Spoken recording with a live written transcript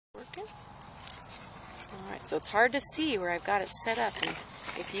Alright, so it's hard to see where I've got it set up, and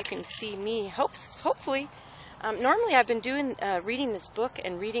if you can see me, hopefully. Normally I've been doing reading this book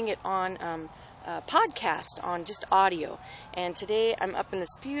and reading it on podcast, on just audio, and today I'm up in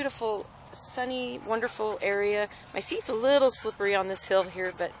this beautiful, sunny, wonderful area. My seat's a little slippery on this hill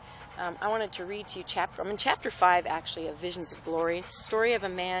here, but I wanted to read to you I'm in chapter 5 actually of Visions of Glory. It's the story of a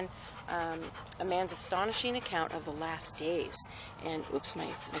man's astonishing account of the last days. And oops, my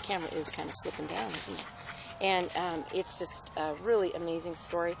camera is kind of slipping down, isn't it? And it's just a really amazing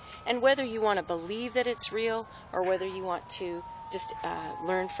story. And whether you want to believe that it's real or whether you want to just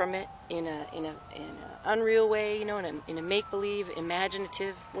learn from it in an unreal way, you know, in a make-believe,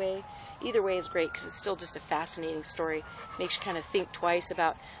 imaginative way, either way is great because it's still just a fascinating story. Makes you kind of think twice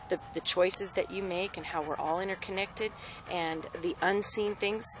about the choices that you make and how we're all interconnected, and the unseen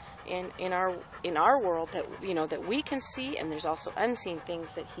things in our world that, you know, that we can see, and there's also unseen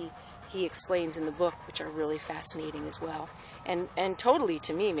things that he explains in the book, which are really fascinating as well, and totally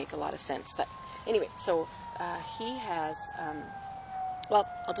to me make a lot of sense. But anyway, so he has well,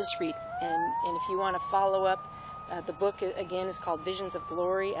 I'll just read, and if you want to follow up, the book again is called Visions of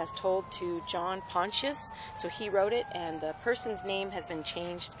Glory, as told to John Pontius. So he wrote it, and the person's name has been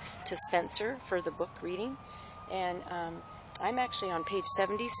changed to Spencer for the book reading. And I'm actually on page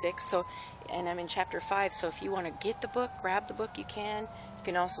 76, so, and I'm in chapter 5. So if you want to get the book, grab the book, you can. You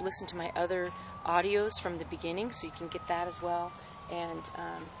can also listen to my other audios from the beginning, so you can get that as well. And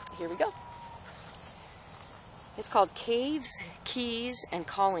here we go. It's called Caves, Keys, and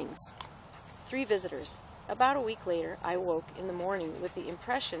Callings. 3 visitors. About a week later, I woke in the morning with the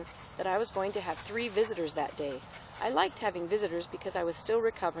impression that I was going to have 3 visitors that day. I liked having visitors because I was still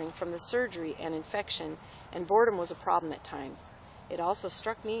recovering from the surgery and infection, and boredom was a problem at times. It also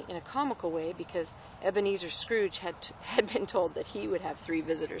struck me in a comical way because Ebenezer Scrooge had been told that he would have 3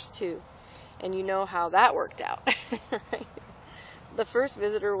 visitors too. And you know how that worked out. Right? The first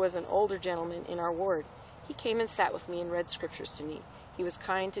visitor was an older gentleman in our ward. He came and sat with me and read scriptures to me. He was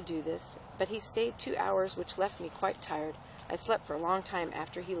kind to do this, but he stayed 2 hours, which left me quite tired. I slept for a long time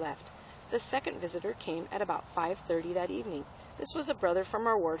after he left. The second visitor came at about 5:30 that evening. This was a brother from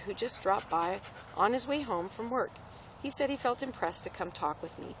our ward who just dropped by on his way home from work. He said he felt impressed to come talk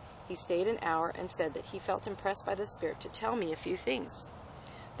with me. He stayed an hour and said that he felt impressed by the Spirit to tell me a few things.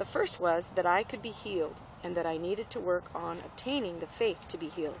 The first was that I could be healed, and that I needed to work on obtaining the faith to be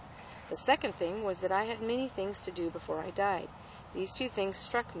healed. The second thing was that I had many things to do before I died. These 2 things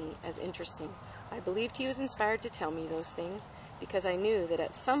struck me as interesting. I believed he was inspired to tell me those things because I knew that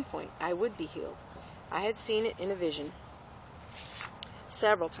at some point I would be healed. I had seen it in a vision.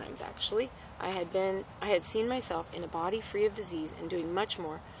 Several times, actually. I had seen myself in a body free of disease and doing much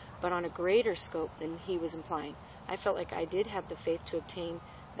more, but on a greater scope than he was implying. I felt like I did have the faith to obtain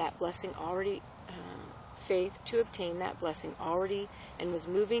that blessing already, and was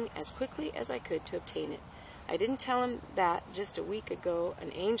moving as quickly as I could to obtain it. I didn't tell him that just a week ago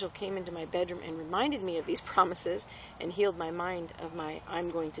an angel came into my bedroom and reminded me of these promises and healed my mind of my I'm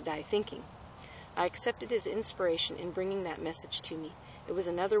going to die thinking. I accepted his inspiration in bringing that message to me. It was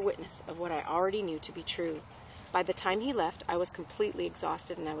another witness of what I already knew to be true. By the time he left, I was completely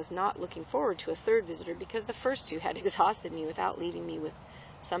exhausted, and I was not looking forward to a 3rd visitor because the first 2 had exhausted me without leaving me with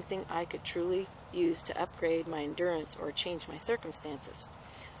something I could truly use to upgrade my endurance or change my circumstances.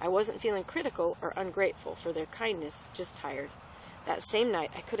 I wasn't feeling critical or ungrateful for their kindness, just tired. That same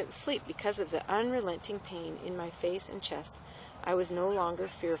night, I couldn't sleep because of the unrelenting pain in my face and chest. I was no longer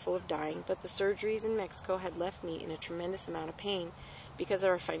fearful of dying, but the surgeries in Mexico had left me in a tremendous amount of pain. Because of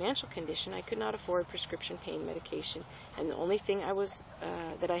our financial condition, I could not afford prescription pain medication, and the only thing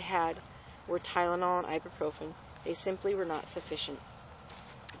that I had were Tylenol and ibuprofen. They simply were not sufficient.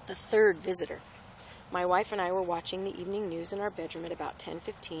 The 3rd visitor. My wife and I were watching the evening news in our bedroom at about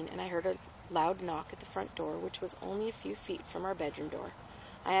 10:15, and I heard a loud knock at the front door, which was only a few feet from our bedroom door.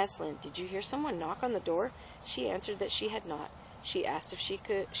 I asked Lynn, "Did you hear someone knock on the door?" She answered that she had not. She asked if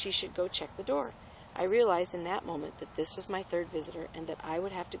she should go check the door. I realized in that moment that this was my 3rd visitor and that I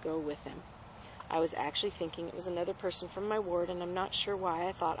would have to go with them. I was actually thinking it was another person from my ward, and I'm not sure why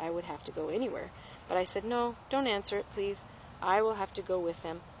I thought I would have to go anywhere. But I said, "No, don't answer it, please. I will have to go with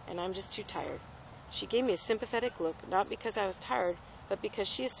them, and I'm just too tired." She gave me a sympathetic look, not because I was tired, but because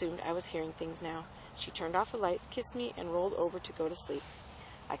she assumed I was hearing things now. She turned off the lights, kissed me, and rolled over to go to sleep.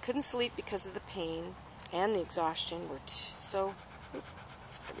 I couldn't sleep because of the pain and the exhaustion were so...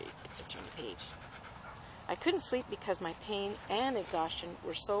 turn the page. I couldn't sleep because my pain and exhaustion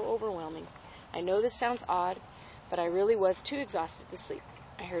were so overwhelming. I know this sounds odd, but I really was too exhausted to sleep.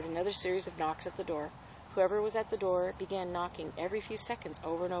 I heard another series of knocks at the door. Whoever was at the door began knocking every few seconds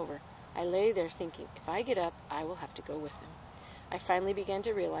over and over. I lay there thinking, if I get up, I will have to go with him. I finally began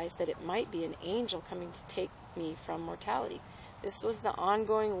to realize that it might be an angel coming to take me from mortality. This was the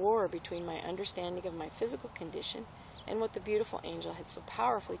ongoing war between my understanding of my physical condition and what the beautiful angel had so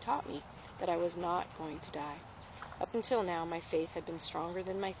powerfully taught me, that I was not going to die. Up until now, my faith had been stronger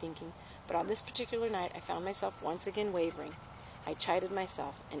than my thinking, but on this particular night I found myself once again wavering. I chided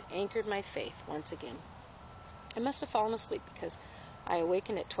myself and anchored my faith once again. I must have fallen asleep because I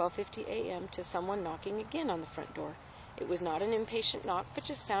awakened at 12:50 a.m. to someone knocking again on the front door. It was not an impatient knock, but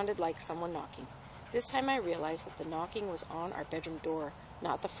just sounded like someone knocking. This time I realized that the knocking was on our bedroom door,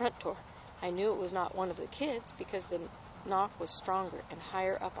 not the front door. I knew it was not one of the kids because the knock was stronger and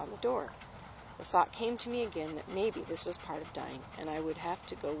higher up on the door. The thought came to me again that maybe this was part of dying, and I would have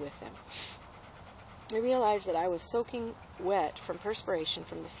to go with them. I realized that I was soaking wet from perspiration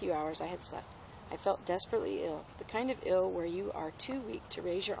from the few hours I had slept. I felt desperately ill, the kind of ill where you are too weak to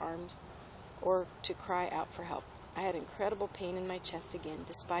raise your arms or to cry out for help. I had incredible pain in my chest again,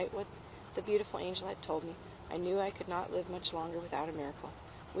 despite what the beautiful angel had told me. I knew I could not live much longer without a miracle,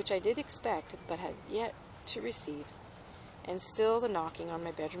 which I did expect but had yet to receive. And still the knocking on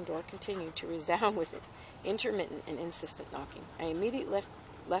my bedroom door continued to resound with it, intermittent and insistent knocking. I immediately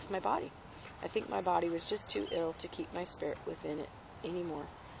left my body. I think my body was just too ill to keep my spirit within it any more.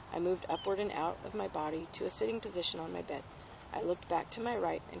 I moved upward and out of my body to a sitting position on my bed. I looked back to my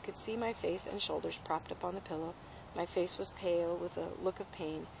right and could see my face and shoulders propped up on the pillow. My face was pale with a look of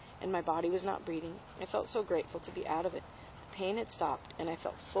pain, and my body was not breathing. I felt so grateful to be out of it. The pain had stopped, and I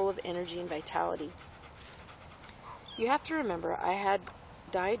felt full of energy and vitality. You have to remember, I had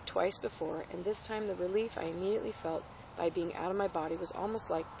died twice before, and this time the relief I immediately felt by being out of my body was almost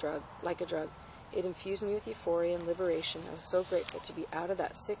like a drug. It infused me with euphoria and liberation. I was so grateful to be out of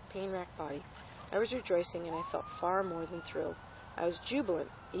that sick, pain-racked body. I was rejoicing, and I felt far more than thrilled. I was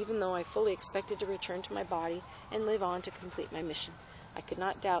jubilant, even though I fully expected to return to my body and live on to complete my mission. I could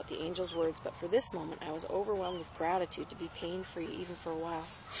not doubt the angel's words, but for this moment I was overwhelmed with gratitude to be pain-free even for a while.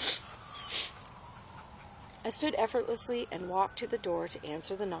 I stood effortlessly and walked to the door to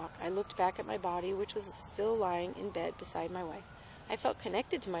answer the knock. I looked back at my body, which was still lying in bed beside my wife. I felt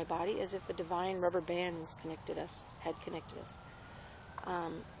connected to my body as if a divine rubber band had connected us.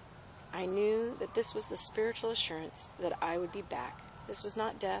 I knew that this was the spiritual assurance that I would be back. This was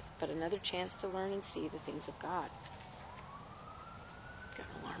not death, but another chance to learn and see the things of God. Got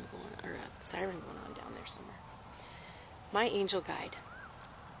an alarm going, or a siren going on down there somewhere. My angel guide.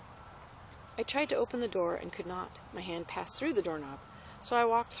 I tried to open the door and could not. My hand passed through the doorknob, so I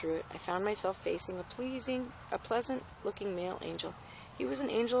walked through it. I found myself facing a pleasant-looking male angel. He was an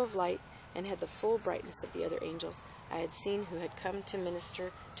angel of light and had the full brightness of the other angels I had seen who had come to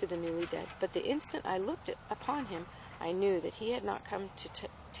minister to the newly dead. But the instant I looked upon him, I knew that he had not come to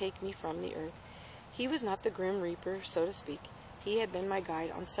take me from the earth. He was not the grim reaper, so to speak. He had been my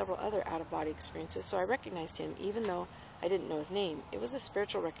guide on several other out-of-body experiences, so I recognized him, even though I didn't know his name. It was a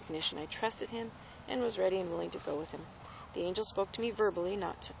spiritual recognition. I trusted him and was ready and willing to go with him. The angel spoke to me verbally,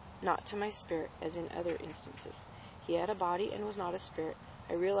 not to my spirit, as in other instances. He had a body and was not a spirit.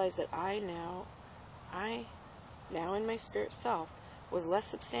 I realized that I now in my spirit self, was less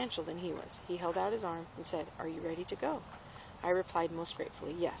substantial than he was. He held out his arm and said, "Are you ready to go?" I replied most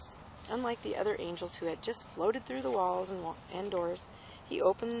gratefully, yes. Unlike the other angels who had just floated through the walls and doors, he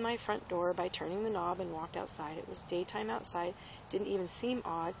opened my front door by turning the knob and walked outside. It was daytime outside. It didn't even seem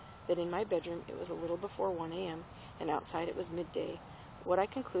odd that in my bedroom it was a little before 1 a.m., and outside it was midday. What I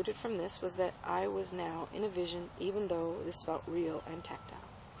concluded from this was that I was now in a vision, even though this felt real and tactile.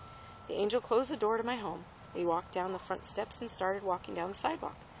 The angel closed the door to my home. We walked down the front steps and started walking down the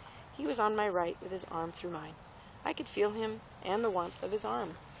sidewalk. He was on my right with his arm through mine. I could feel him and the warmth of his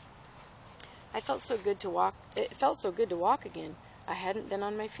arm. It felt so good to walk again. I hadn't been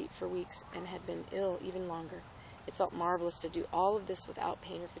on my feet for weeks and had been ill even longer. It felt marvelous to do all of this without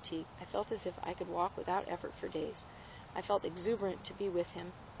pain or fatigue. I felt as if I could walk without effort for days. I felt exuberant to be with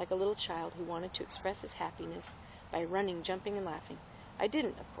him, like a little child who wanted to express his happiness by running, jumping, and laughing. I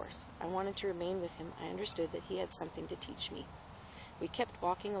didn't, of course. I wanted to remain with him. I understood that he had something to teach me. We kept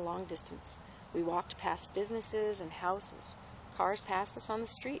walking a long distance. We walked past businesses and houses. Cars passed us on the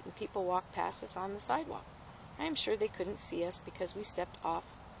street, and people walked past us on the sidewalk. I am sure they couldn't see us because we stepped off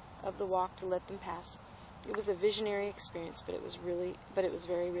of the walk to let them pass. It was a visionary experience, but it was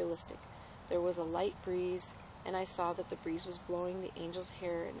very realistic. There was a light breeze, and I saw that the breeze was blowing the angel's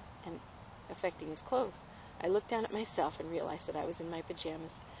hair and affecting his clothes. I looked down at myself and realized that I was in my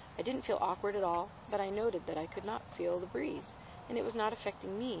pajamas. I didn't feel awkward at all, but I noted that I could not feel the breeze, and it was not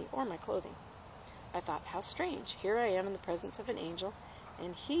affecting me or my clothing. I thought, how strange. Here I am in the presence of an angel,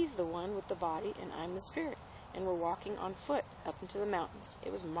 and he's the one with the body, and I'm the spirit, and we're walking on foot up into the mountains.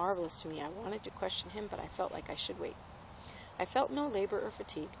 It was marvelous to me. I wanted to question him, but I felt like I should wait. I felt no labor or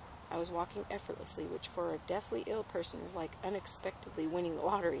fatigue. I was walking effortlessly, which for a deathly ill person is like unexpectedly winning the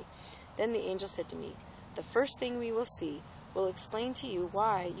lottery. Then the angel said to me, "The first thing we will see will explain to you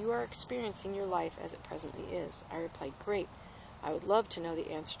why you are experiencing your life as it presently is." I replied, "Great. I would love to know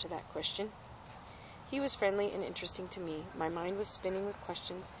the answer to that question." He was friendly and interesting to me. My mind was spinning with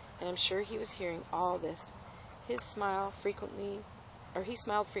questions, and I'm sure he was hearing all this. He smiled frequently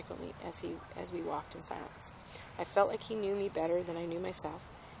as we walked in silence. I felt like he knew me better than I knew myself.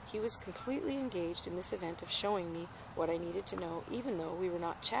 He was completely engaged in this event of showing me what I needed to know, even though we were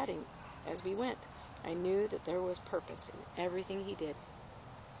not chatting as we went. I knew that there was purpose in everything he did.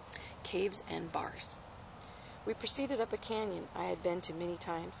 Caves and bars. We proceeded up a canyon I had been to many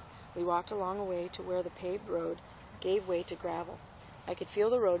times. We walked along a way to where the paved road gave way to gravel. I could feel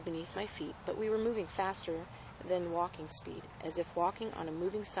the road beneath my feet, but we were moving faster than walking speed, as if walking on a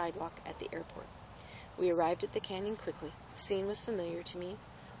moving sidewalk at the airport. We arrived at the canyon quickly. The scene was familiar to me.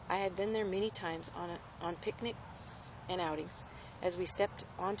 I had been there many times on picnics and outings. As we stepped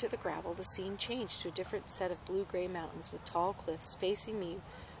onto the gravel, the scene changed to a different set of blue-gray mountains with tall cliffs facing me,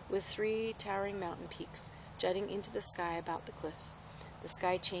 with 3 towering mountain peaks jutting into the sky about the cliffs. The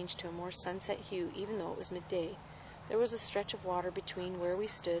sky changed to a more sunset hue, even though it was midday. There was a stretch of water between where we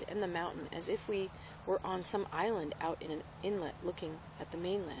stood and the mountain, as if we were on some island out in an inlet looking at the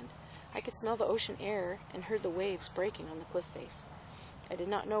mainland. I could smell the ocean air and heard the waves breaking on the cliff face. I did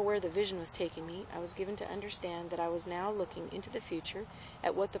not know where the vision was taking me. I was given to understand that I was now looking into the future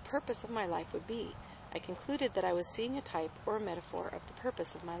at what the purpose of my life would be. I concluded that I was seeing a type or a metaphor of the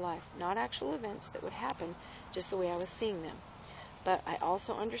purpose of my life, not actual events that would happen just the way I was seeing them. But I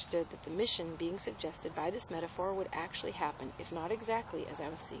also understood that the mission being suggested by this metaphor would actually happen, if not exactly as I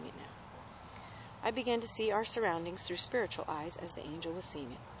was seeing it now. I began to see our surroundings through spiritual eyes as the angel was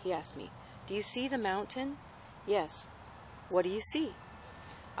seeing it. He asked me, "Do you see the mountain?" "Yes." "What do you see?"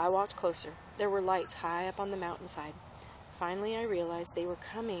 I walked closer. There were lights high up on the mountainside. Finally, I realized they were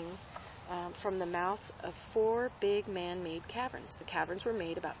coming from the mouths of 4 big man-made caverns. The caverns were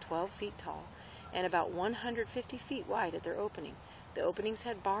made about 12 feet tall and about 150 feet wide at their opening. The openings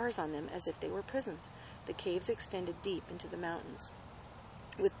had bars on them as if they were prisons. The caves extended deep into the mountains,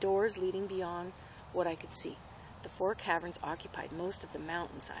 with doors leading beyond what I could see. The 4 caverns occupied most of the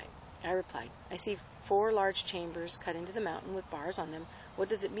mountainside. I replied, "I see 4 large chambers cut into the mountain with bars on them. What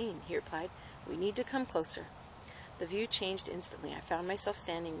does it mean?" He replied, "We need to come closer." The view changed instantly. I found myself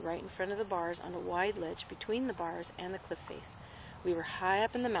standing right in front of the bars on a wide ledge between the bars and the cliff face. We were high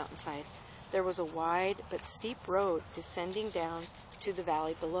up in the mountainside. There was a wide but steep road descending down to the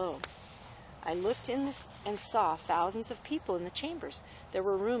valley below. I looked in and saw thousands of people in the chambers. There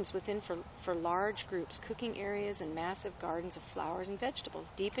were rooms within for large groups, cooking areas, and massive gardens of flowers and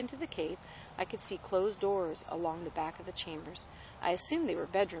vegetables. Deep into the cave, I could see closed doors along the back of the chambers. I assumed they were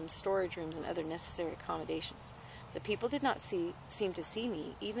bedrooms, storage rooms, and other necessary accommodations. The people did not seem to see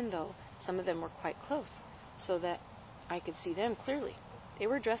me, even though some of them were quite close, so that I could see them clearly. They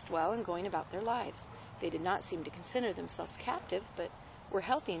were dressed well and going about their lives. They did not seem to consider themselves captives, but were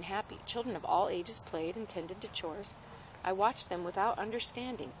healthy and happy. Children of all ages played and tended to chores. I watched them without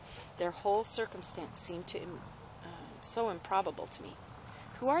understanding. Their whole circumstance seemed so improbable to me.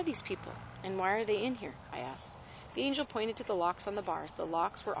 "Who are these people, and why are they in here?" I asked. The angel pointed to the locks on the bars. The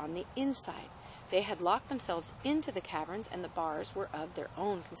locks were on the inside. They had locked themselves into the caverns, and the bars were of their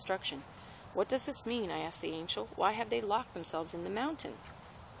own construction. "What does this mean?" I asked the angel. "Why have they locked themselves in the mountain?"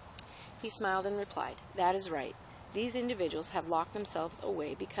 He smiled and replied, "That is right. These individuals have locked themselves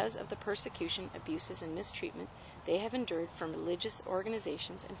away because of the persecution, abuses, and mistreatment they have endured from religious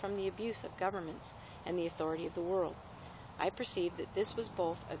organizations and from the abuse of governments and the authority of the world." I perceived that this was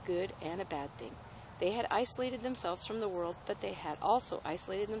both a good and a bad thing. They had isolated themselves from the world, but they had also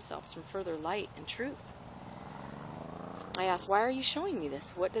isolated themselves from further light and truth. I asked, "Why are you showing me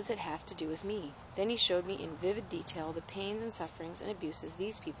this? What does it have to do with me?" Then he showed me in vivid detail the pains and sufferings and abuses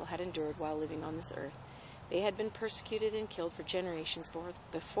these people had endured while living on this earth. They had been persecuted and killed for generations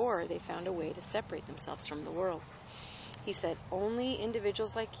before they found a way to separate themselves from the world. He said, "Only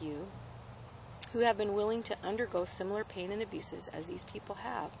individuals like you, who have been willing to undergo similar pain and abuses as these people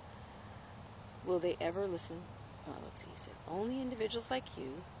have, will they ever listen?" He said, "Only individuals like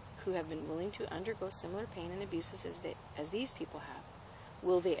you, who have been willing to undergo similar pain and abuses as these people have,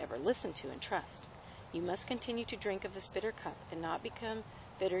 will they ever listen to and trust? You must continue to drink of this bitter cup and not become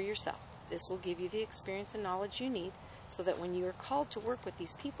bitter yourself. This will give you the experience and knowledge you need so that when you are called to work with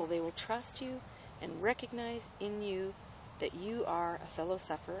these people, they will trust you and recognize in you that you are a fellow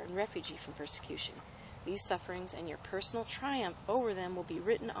sufferer and refugee from persecution. These sufferings and your personal triumph over them will be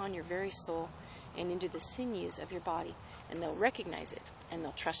written on your very soul and into the sinews of your body, and they'll recognize it, and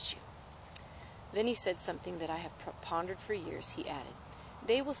they'll trust you. Then he said something that I have pondered for years. He added,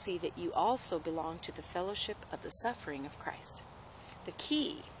 they will see that you also belong to the fellowship of the suffering of Christ. The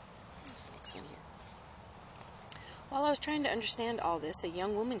key, this next one here. While I was trying to understand all this, a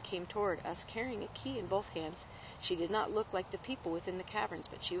young woman came toward us carrying a key in both hands. She did not look like the people within the caverns,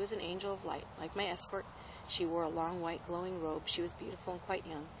 but she was an angel of light, like my escort. She wore a long white glowing robe. She was beautiful and quite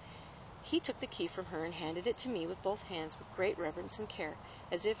young. He took the key from her and handed it to me with both hands with great reverence and care,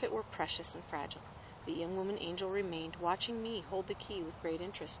 as if it were precious and fragile. The young woman angel remained, watching me hold the key with great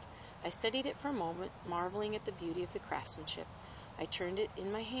interest. I studied it for a moment, marveling at the beauty of the craftsmanship. I turned it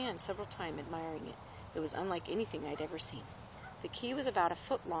in my hand several times, admiring it. It was unlike anything I'd ever seen. The key was about 1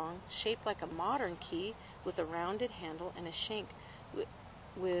 foot long, shaped like a modern key, with a rounded handle and a shank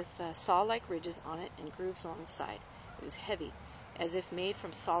with saw-like ridges on it and grooves along the side. It was heavy, as if made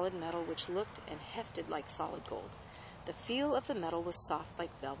from solid metal, which looked and hefted like solid gold. The feel of the metal was soft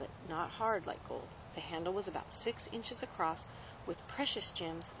like velvet, not hard like gold. The handle was about 6 inches across, with precious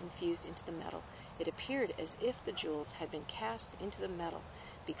gems infused into the metal. It appeared as if the jewels had been cast into the metal,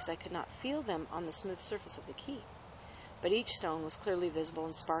 because I could not feel them on the smooth surface of the key. But each stone was clearly visible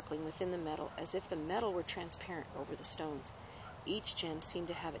and sparkling within the metal, as if the metal were transparent over the stones. Each gem seemed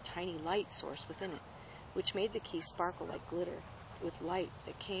to have a tiny light source within it, which made the key sparkle like glitter, with light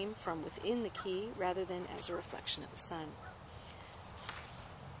that came from within the key rather than as a reflection of the sun.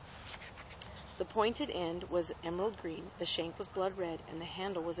 The pointed end was emerald green, the shank was blood red, and the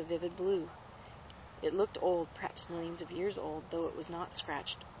handle was a vivid blue. It looked old, perhaps millions of years old, though it was not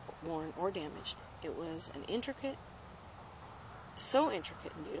scratched, worn, or damaged. It was so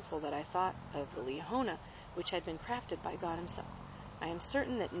intricate and beautiful that I thought of the Liahona, which had been crafted by God himself. I am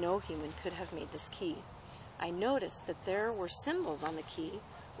certain that no human could have made this key. I noticed that there were symbols on the key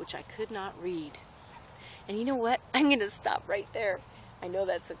which I could not read. And you know what? I'm going to stop right there. I know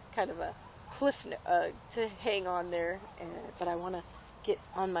that's a kind of a cliff to hang on there, but I want to get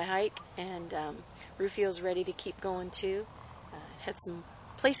on my hike, and Rufio's ready to keep going too. Had some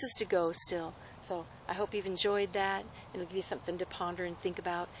places to go still, so I hope you've enjoyed that. It'll give you something to ponder and think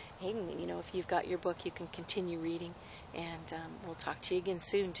about. Hey, you know, if you've got your book, you can continue reading, and we'll talk to you again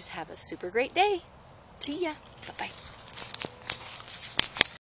soon. Just have a super great day. See ya. Bye-bye.